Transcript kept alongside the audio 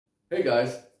Hey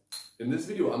guys, in this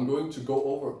video I'm going to go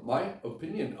over my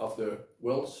opinion of the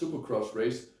World Supercross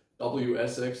race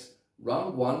WSX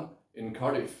round 1 in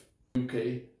Cardiff,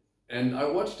 UK, and I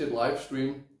watched it live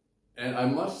stream, and I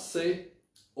must say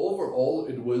overall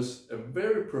it was a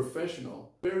very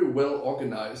professional, very well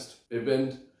organized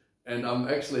event, and I'm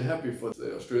actually happy for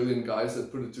the Australian guys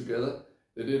that put it together.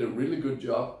 They did a really good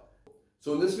job.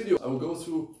 So in this video I will go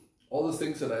through all the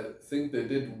things that I think they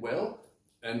did well,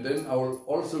 and then I will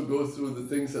also go through the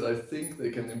things that I think they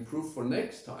can improve for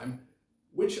next time,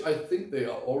 which I think they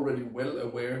are already well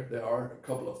aware. There are a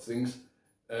couple of things.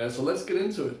 So let's get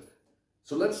into it.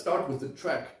 So let's start with the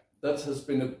track. That has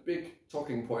been a big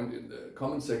talking point in the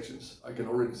comment sections. I can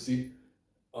already see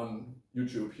on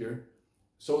YouTube here.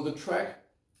 So the track,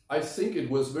 I think it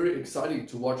was very exciting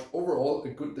to watch. Overall, a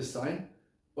good design,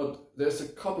 but there's a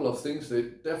couple of things they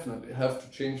definitely have to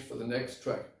change for the next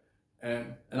track.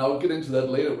 And I'll get into that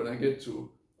later when I get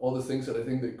to all the things that I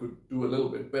think they could do a little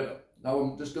bit better. Now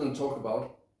I'm just going to talk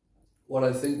about what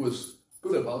I think was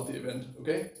good about the event,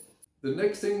 okay? The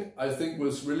next thing I think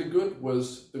was really good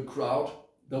was the crowd.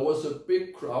 There was a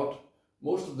big crowd.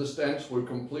 Most of the stands were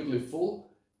completely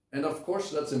full. And of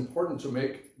course that's important to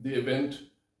make the event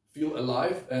feel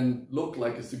alive and look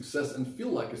like a success and feel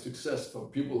like a success for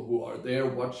people who are there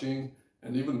watching,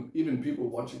 and even people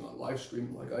watching on live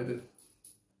stream like I did.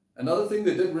 Another thing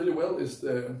they did really well is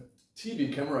the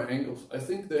TV camera angles. I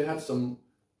think they had some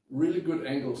really good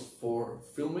angles for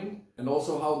filming, and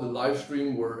also how the live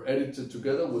stream were edited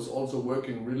together was also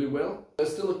working really well.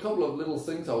 There's still a couple of little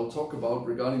things I will talk about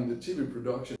regarding the TV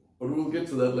production, but we'll get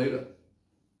to that later.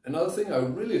 Another thing I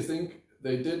really think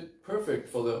they did perfect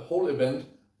for the whole event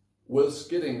was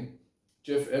getting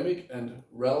Jeff Emig and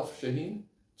Ralph Shaheen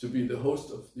to be the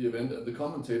host of the event and the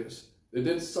commentators. They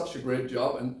did such a great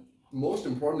job, and most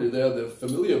importantly, they're the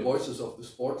familiar voices of the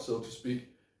sport, so to speak.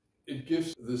 It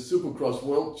gives the Supercross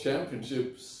World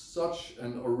Championship such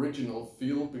an original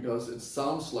feel, because it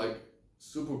sounds like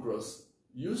Supercross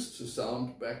used to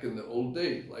sound back in the old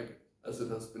day, like as it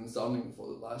has been sounding for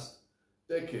the last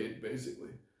decade,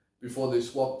 basically, before they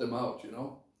swapped them out, you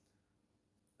know.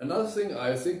 Another thing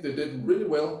I think they did really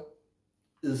well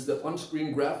is the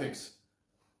on-screen graphics.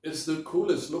 It's the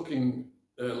coolest looking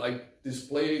like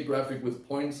display graphic with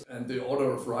points and the order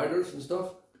of riders and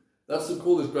stuff. That's the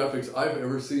coolest graphics I've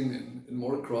ever seen in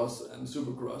motocross and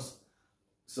supercross.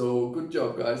 So good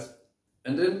job, guys.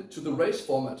 And then to the race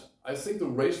format. I think the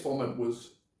race format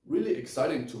was really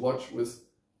exciting to watch, with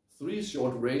 3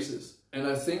 short races. And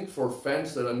I think for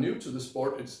fans that are new to the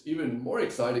sport, it's even more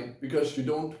exciting, because you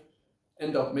don't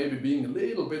end up maybe being a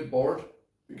little bit bored,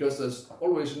 because there's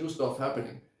always new stuff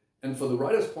happening. And for the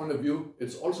rider's point of view,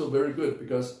 it's also very good,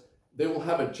 because they will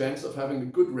have a chance of having a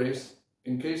good race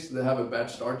in case they have a bad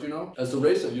start, you know. As a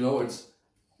racer, you know, it's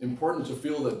important to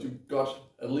feel that you got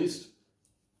at least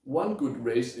one good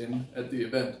race in at the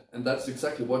event. And that's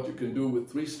exactly what you can do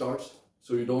with 3 starts,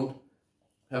 so you don't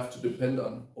have to depend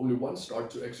on only one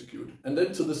start to execute. And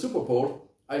then to the Super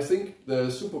Pole, I think the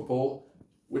Super Pole,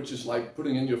 which is like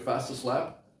putting in your fastest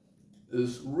lap,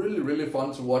 is really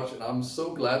fun to watch, and I'm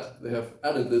so glad they have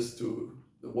added this to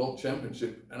the World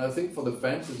Championship. And I think for the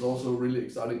fans it's also really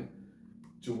exciting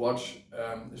to watch,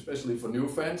 especially for new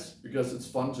fans, because it's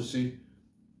fun to see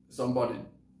somebody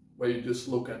where you just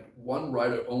look at one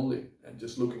rider only and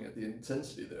just looking at the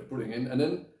intensity they're putting in, and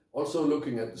then also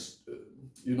looking at this,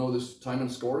 you know, this time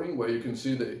and scoring, where you can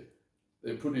see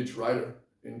they put each rider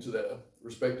into their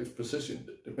respective position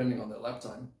depending on their lap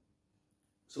time.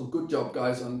 So good job,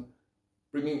 guys, on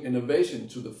bringing innovation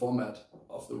to the format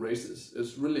of the races.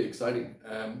 Is really exciting,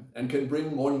 and can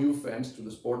bring more new fans to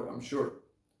the sport, I'm sure.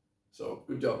 So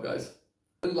good job, guys.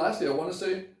 And lastly, I want to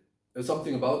say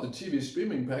something about the TV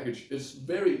streaming package. It's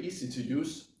very easy to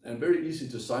use and very easy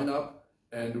to sign up,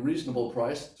 and reasonable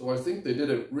price. So I think they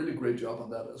did a really great job on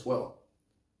that as well.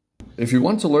 If you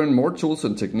want to learn more tools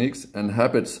and techniques and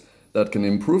habits that can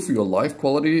improve your life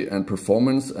quality and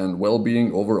performance and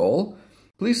well-being overall,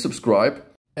 please subscribe.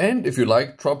 And if you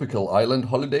like tropical island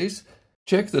holidays,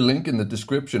 check the link in the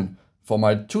description for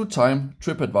my 2-time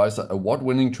TripAdvisor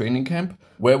award-winning training camp,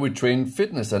 where we train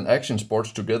fitness and action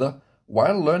sports together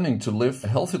while learning to live a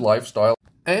healthy lifestyle,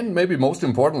 and maybe most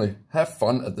importantly, have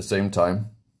fun at the same time.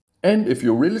 And if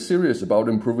you're really serious about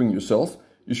improving yourself,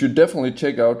 you should definitely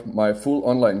check out my full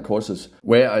online courses,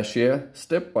 where I share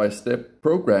step-by-step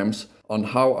programs on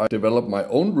how I develop my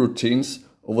own routines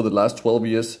over the last 12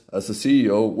 years as a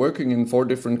CEO, working in 4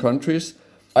 different countries,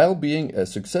 while being a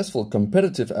successful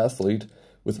competitive athlete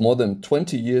with more than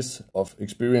 20 years of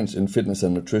experience in fitness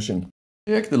and nutrition.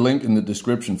 Check the link in the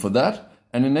description for that.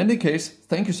 And in any case,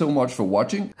 thank you so much for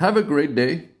watching. Have a great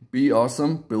day. be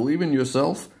awesome, believe in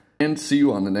yourself, and see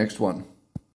you on the next one.